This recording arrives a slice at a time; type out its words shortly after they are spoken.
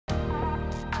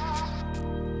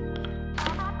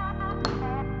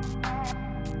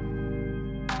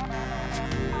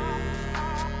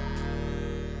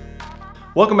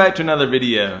Welcome back to another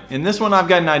video. In this one I've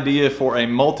got an idea for a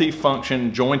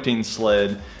multi-function jointing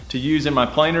sled to use in my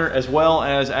planer as well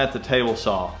as at the table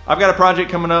saw. I've got a project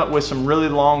coming up with some really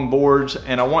long boards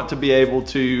and I want to be able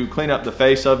to clean up the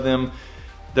face of them.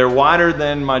 They're wider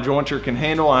than my jointer can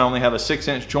handle. I only have a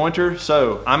 6-inch jointer,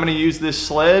 so I'm gonna use this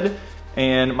sled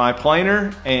and my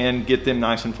planer and get them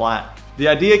nice and flat. The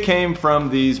idea came from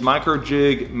these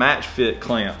Microjig Matchfit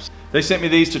clamps. They sent me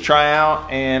these to try out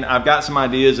and I've got some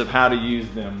ideas of how to use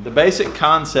them. The basic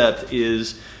concept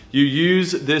is you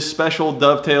use this special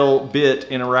dovetail bit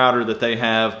in a router that they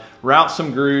have, route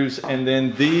some grooves, and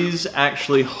then these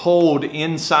actually hold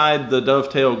inside the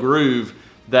dovetail groove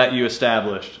that you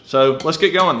established. So let's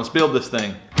get going, let's build this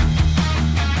thing.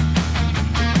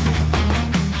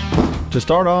 To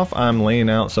start off, I'm laying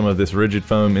out some of this rigid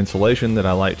foam insulation that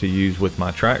I like to use with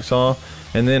my track saw,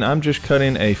 and then I'm just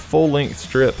cutting a full-length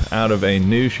strip out of a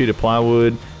new sheet of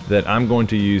plywood that I'm going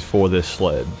to use for this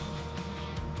sled.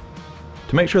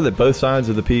 To make sure that both sides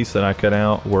of the piece that I cut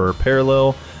out were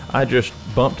parallel, I just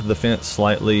bumped the fence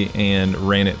slightly and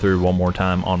ran it through one more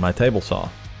time on my table saw.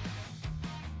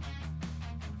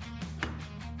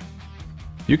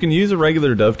 You can use a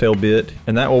regular dovetail bit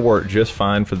and that will work just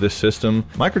fine for this system.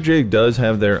 Microjig does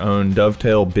have their own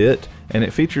dovetail bit and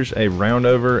it features a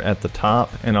roundover at the top,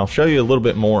 and I'll show you a little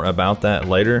bit more about that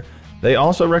later. They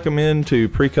also recommend to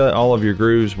pre-cut all of your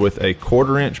grooves with a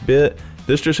 1/4-inch bit.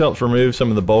 This just helps remove some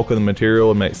of the bulk of the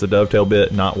material and makes the dovetail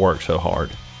bit not work so hard.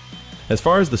 As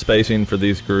far as the spacing for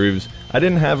these grooves, I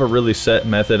didn't have a really set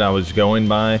method I was going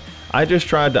by. I just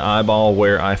tried to eyeball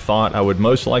where I thought I would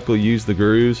most likely use the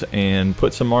grooves and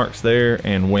put some marks there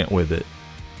and went with it.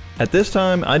 At this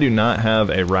time, I do not have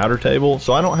a router table,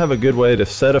 so I don't have a good way to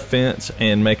set a fence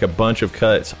and make a bunch of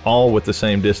cuts all with the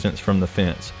same distance from the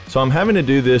fence. So I'm having to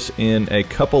do this in a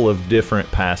couple of different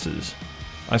passes.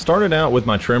 I started out with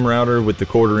my trim router with the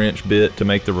 1/4-inch bit to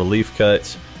make the relief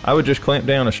cuts. I would just clamp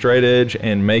down a straight edge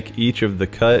and make each of the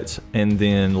cuts, and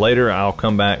then later I'll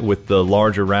come back with the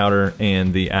larger router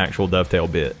and the actual dovetail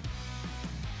bit.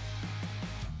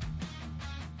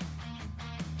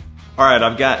 All right,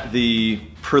 I've got the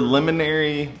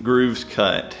preliminary grooves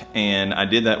cut and I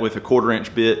did that with a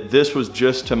 1/4-inch bit. This was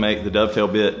just to make the dovetail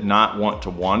bit not want to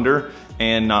wander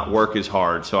and not work as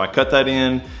hard. So I cut that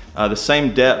in the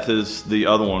same depth as the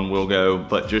other one will go,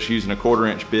 but just using a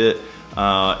 1/4-inch bit.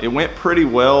 It went pretty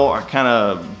well. I kind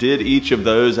of did each of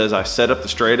those as I set up the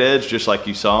straight edge, just like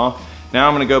you saw. Now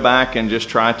I'm gonna go back and just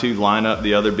try to line up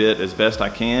the other bit as best I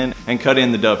can and cut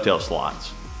in the dovetail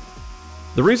slots.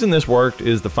 The reason this worked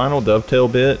is the final dovetail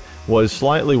bit was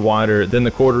slightly wider than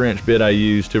the 1/4-inch bit I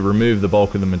used to remove the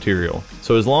bulk of the material.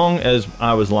 So as long as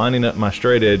I was lining up my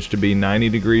straight edge to be 90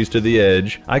 degrees to the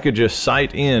edge, I could just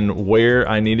sight in where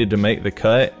I needed to make the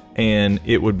cut and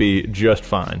it would be just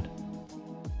fine.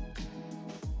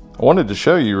 I wanted to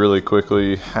show you really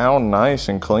quickly how nice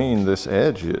and clean this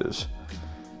edge is.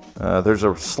 There's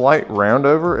a slight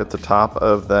roundover at the top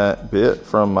of that bit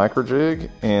from Microjig,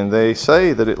 and they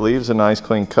say that it leaves a nice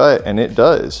clean cut, and it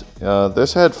does.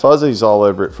 This had fuzzies all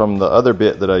over it from the other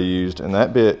bit that I used, and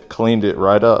that bit cleaned it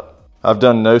right up. I've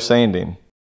done no sanding.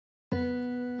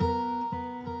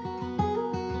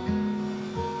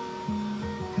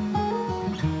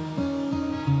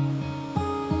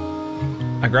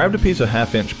 I grabbed a piece of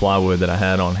 1/2-inch plywood that I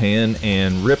had on hand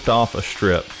and ripped off a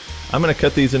strip. I'm going to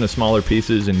cut these into smaller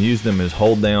pieces and use them as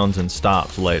hold downs and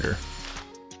stops later.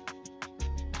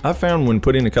 I've found when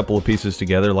putting a couple of pieces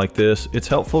together like this, it's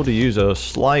helpful to use a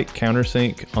slight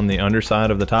countersink on the underside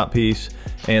of the top piece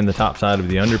and the top side of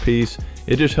the under piece.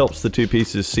 It just helps the two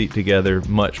pieces seat together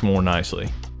much more nicely.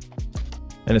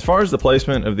 And as far as the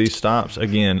placement of these stops,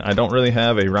 again, I don't really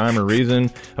have a rhyme or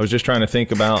reason. I was just trying to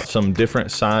think about some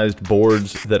different sized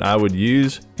boards that I would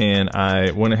use, and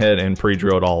I went ahead and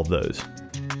pre-drilled all of those.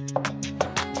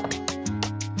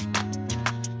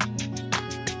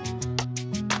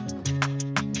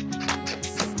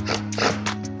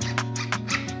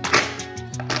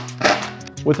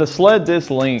 With a sled this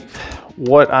length,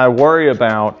 what I worry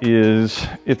about is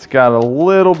it's got a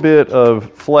little bit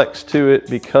of flex to it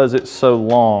because it's so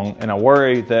long, and I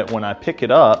worry that when I pick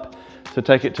it up to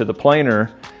take it to the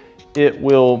planer, it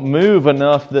will move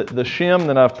enough that the shim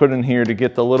that I've put in here to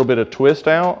get the little bit of twist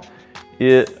out,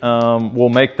 it will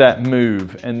make that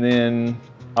move, and then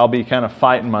I'll be kind of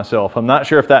fighting myself. I'm not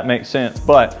sure if that makes sense,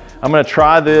 but I'm gonna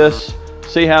try this,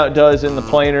 see how it does in the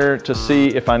planer to see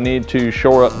if I need to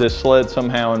shore up this sled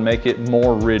somehow and make it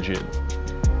more rigid.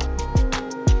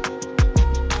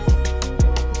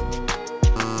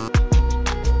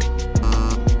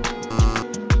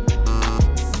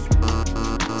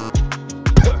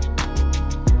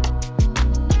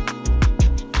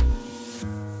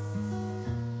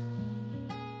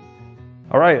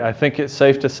 right, I think it's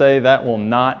safe to say that will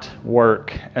not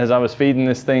work. As I was feeding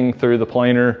this thing through the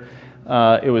planer,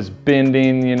 it was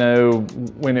bending, you know,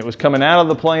 when it was coming out of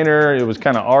the planer, it was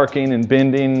kind of arcing and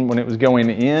bending when it was going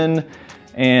in.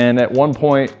 And at one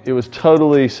point, it was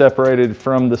totally separated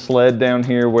from the sled down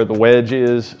here where the wedge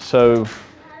is. So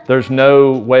there's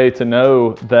no way to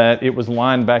know that it was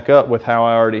lined back up with how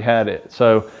I already had it.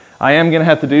 So I am gonna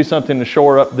have to do something to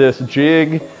shore up this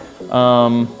jig.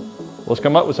 Let's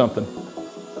come up with something.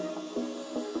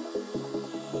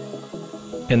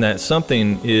 And that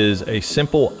something is a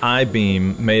simple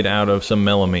I-beam made out of some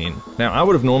melamine. Now, I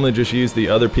would have normally just used the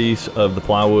other piece of the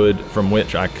plywood from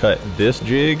which I cut this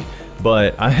jig,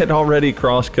 but I had already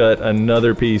cross-cut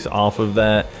another piece off of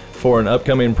that for an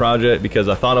upcoming project because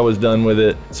I thought I was done with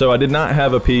it. So I did not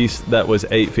have a piece that was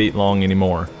 8 feet long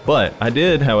anymore. But I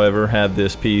did, however, have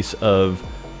this piece of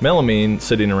melamine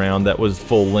sitting around that was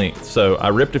full length. So I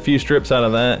ripped a few strips out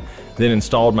of that, then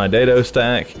installed my dado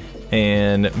stack,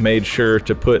 and made sure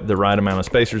to put the right amount of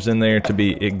spacers in there to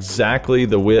be exactly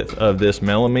the width of this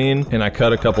melamine, and I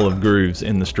cut a couple of grooves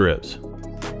in the strips.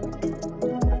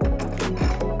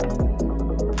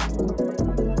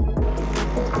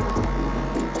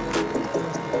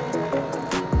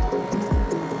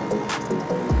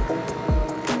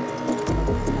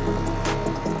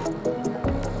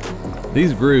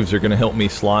 These grooves are going to help me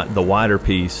slot the wider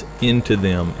piece into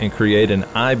them and create an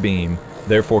I-beam,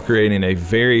 therefore creating a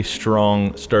very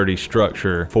strong, sturdy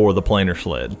structure for the planer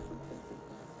sled.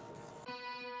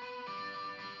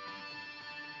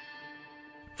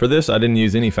 For this, I didn't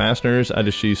use any fasteners. I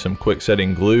just used some quick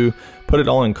setting glue, put it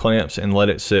all in clamps, and let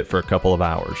it sit for a couple of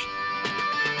hours.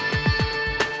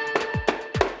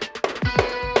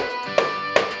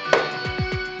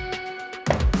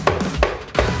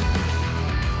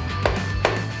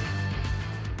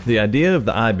 The idea of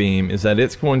the I-beam is that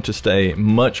it's going to stay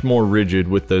much more rigid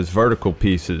with those vertical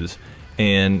pieces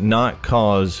and not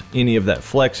cause any of that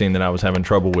flexing that I was having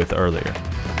trouble with earlier.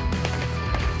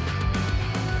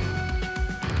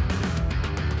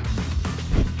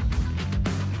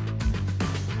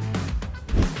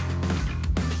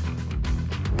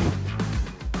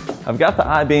 I've got the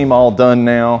I-beam all done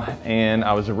now, and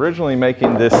I was originally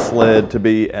making this sled to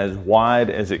be as wide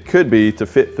as it could be to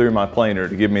fit through my planer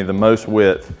to give me the most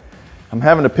width. I'm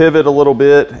having to pivot a little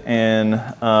bit, and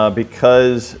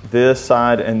because this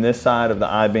side and this side of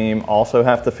the I-beam also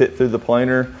have to fit through the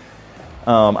planer,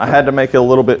 I had to make it a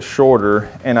little bit shorter,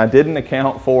 and I didn't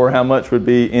account for how much would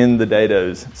be in the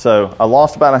dados. So I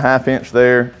lost about a ½ inch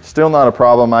there. Still not a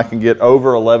problem. I can get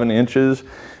over 11 inches.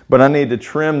 But I need to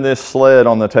trim this sled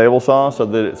on the table saw so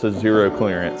that it's a 0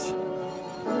 clearance.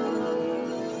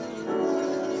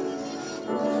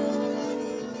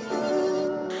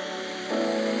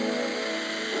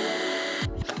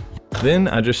 Then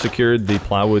I just secured the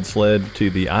plywood sled to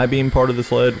the I-beam part of the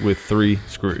sled with 3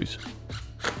 screws.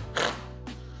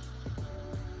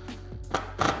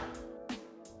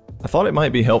 I thought it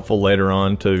might be helpful later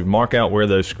on to mark out where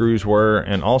those screws were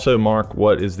and also mark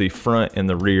what is the front and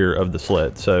the rear of the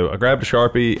sled. So I grabbed a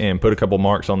Sharpie and put a couple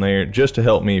marks on there just to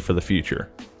help me for the future.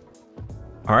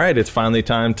 All right, it's finally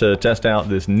time to test out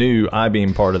this new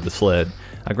I-beam part of the sled.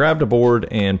 I grabbed a board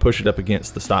and pushed it up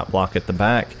against the stop block at the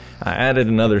back. I added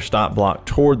another stop block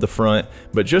toward the front,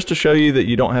 but just to show you that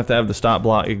you don't have to have the stop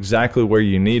block exactly where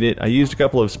you need it, I used a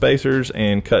couple of spacers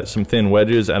and cut some thin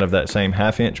wedges out of that same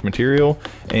 ½ inch material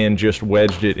and just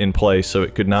wedged it in place so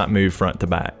it could not move front to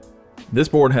back. This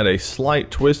board had a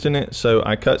slight twist in it, so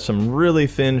I cut some really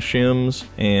thin shims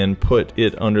and put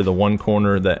it under the one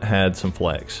corner that had some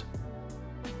flex.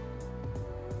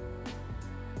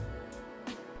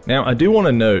 Now, I do want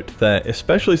to note that,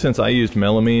 especially since I used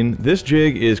melamine, this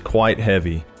jig is quite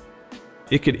heavy.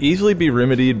 It could easily be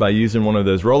remedied by using one of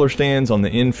those roller stands on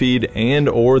the in feed and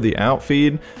or the out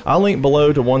feed. I'll link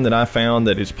below to one that I found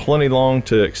that is plenty long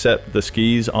to accept the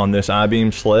skis on this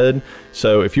I-beam sled.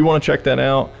 So if you want to check that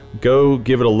out, go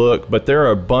give it a look, but there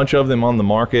are a bunch of them on the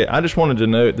market. I just wanted to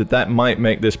note that that might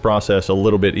make this process a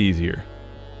little bit easier.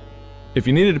 If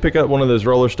you needed to pick up one of those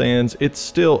roller stands, it's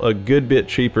still a good bit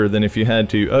cheaper than if you had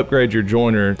to upgrade your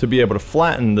joiner to be able to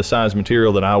flatten the size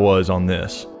material that I was on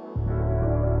this.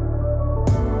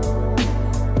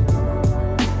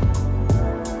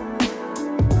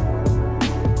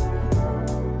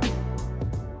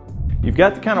 You've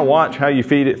got to kind of watch how you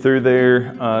feed it through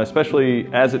there,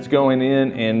 especially as it's going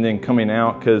in and then coming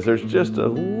out, because there's just a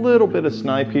little bit of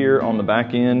snipe here on the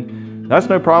back end. That's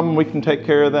no problem, we can take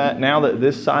care of that. Now that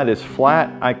this side is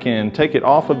flat, I can take it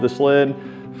off of the sled,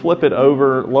 flip it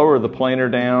over, lower the planer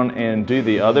down, and do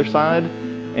the other side.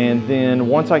 And then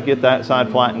once I get that side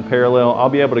flat and parallel, I'll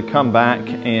be able to come back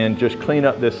and just clean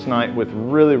up this snipe with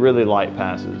really, really light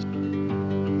passes.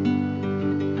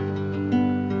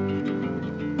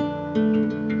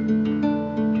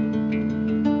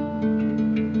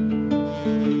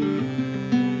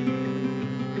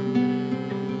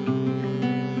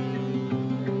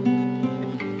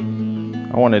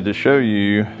 I wanted to show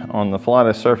you on the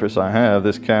flattest surface I have,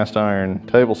 this cast iron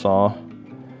table saw,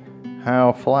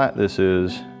 how flat this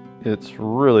is. It's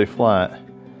really flat.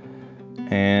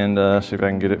 And see if I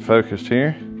can get it focused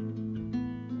here.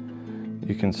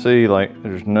 You can see like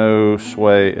there's no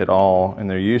sway at all, and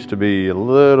there used to be a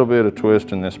little bit of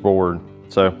twist in this board.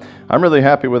 So I'm really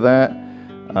happy with that.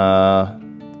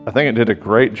 I think it did a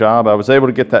great job. I was able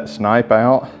to get that snipe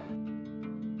out.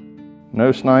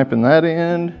 No snipe in that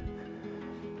end.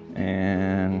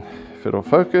 And if it'll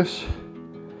focus,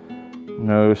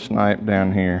 no snipe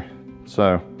down here.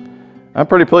 So I'm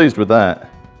pretty pleased with that.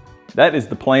 That is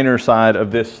the planer side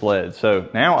of this sled. So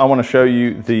now I want to show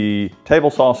you the table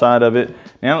saw side of it.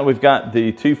 Now that we've got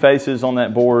the two faces on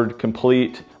that board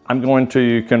complete, I'm going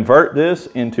to convert this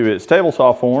into its table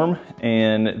saw form,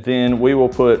 and then we will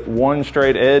put one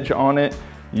straight edge on it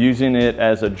using it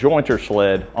as a jointer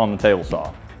sled on the table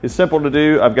saw. It's simple to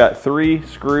do. I've got 3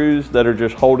 screws that are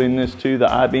just holding this to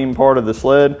the I-beam part of the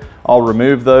sled. I'll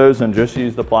remove those and just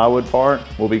use the plywood part.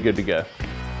 We'll be good to go.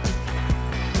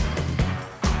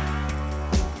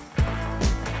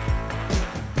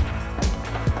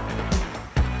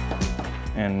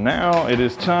 And now it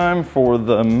is time for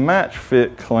the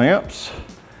Matchfit clamps.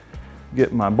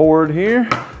 Get my board here.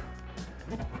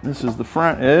 This is the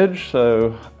front edge,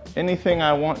 so anything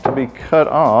I want to be cut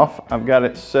off, I've got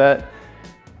it set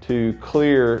to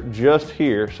clear just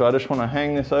here. So I just want to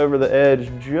hang this over the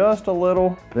edge just a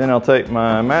little. Then I'll take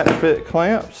my Matchfit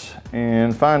clamps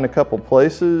and find a couple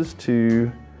places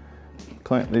to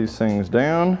clamp these things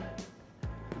down.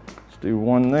 Let's do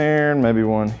one there and maybe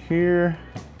one here.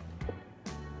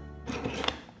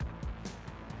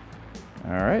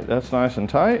 All right, that's nice and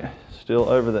tight. Still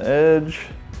over the edge,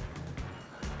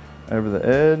 over the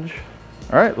edge.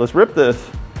 All right, let's rip this.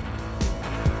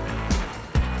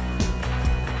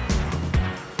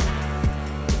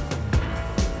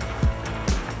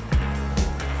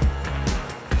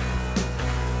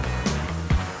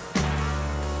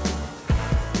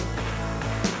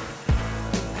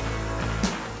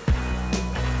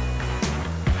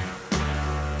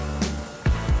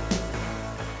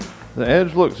 The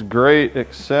edge looks great,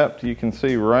 except you can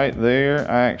see right there,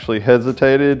 I actually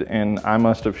hesitated and I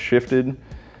must have shifted.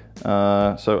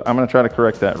 So I'm gonna try to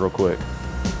correct that real quick.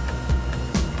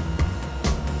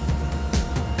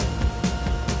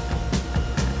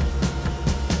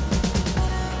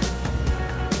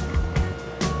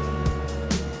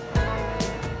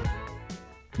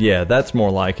 Yeah, that's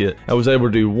more like it. I was able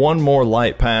to do one more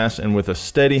light pass, and with a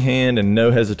steady hand and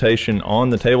no hesitation on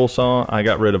the table saw, I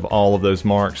got rid of all of those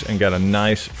marks and got a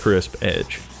nice crisp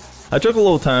edge. I took a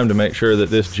little time to make sure that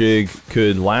this jig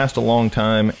could last a long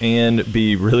time and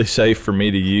be really safe for me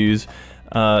to use.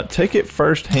 Take it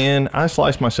firsthand, I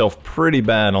sliced myself pretty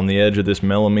bad on the edge of this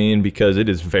melamine because it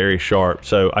is very sharp.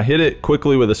 So I hit it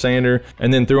quickly with a sander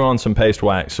and then threw on some paste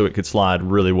wax so it could slide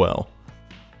really well.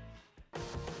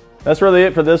 That's really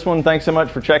it for this one. Thanks so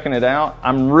much for checking it out.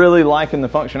 I'm really liking the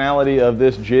functionality of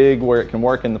this jig where it can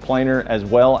work in the planer as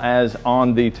well as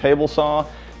on the table saw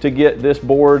to get this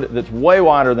board that's way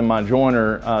wider than my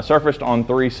jointer surfaced on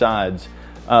 3 sides.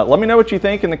 Let me know what you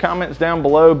think in the comments down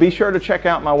below. Be sure to check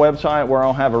out my website where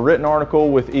I'll have a written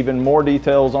article with even more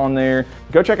details on there.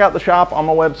 Go check out the shop on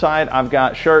my website. I've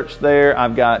got shirts there.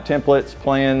 I've got templates,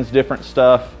 plans, different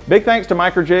stuff. Big thanks to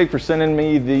Microjig for sending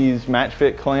me these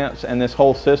Matchfit clamps and this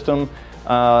whole system.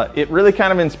 It really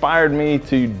kind of inspired me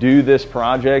to do this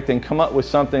project and come up with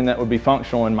something that would be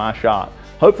functional in my shop.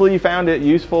 Hopefully you found it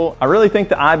useful. I really think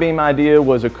the I-beam idea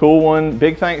was a cool one.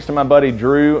 Big thanks to my buddy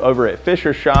Drew over at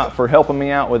Fisher's Shop for helping me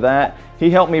out with that.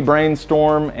 He helped me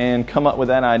brainstorm and come up with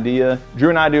that idea. Drew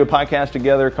and I do a podcast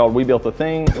together called We Built a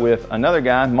Thing with another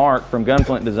guy, Mark from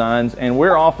Gunflint Designs, and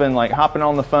we're often like hopping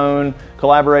on the phone,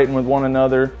 collaborating with one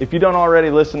another. If you don't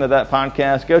already listen to that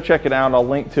podcast, go check it out. I'll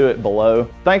link to it below.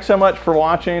 Thanks so much for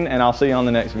watching, and I'll see you on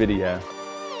the next video.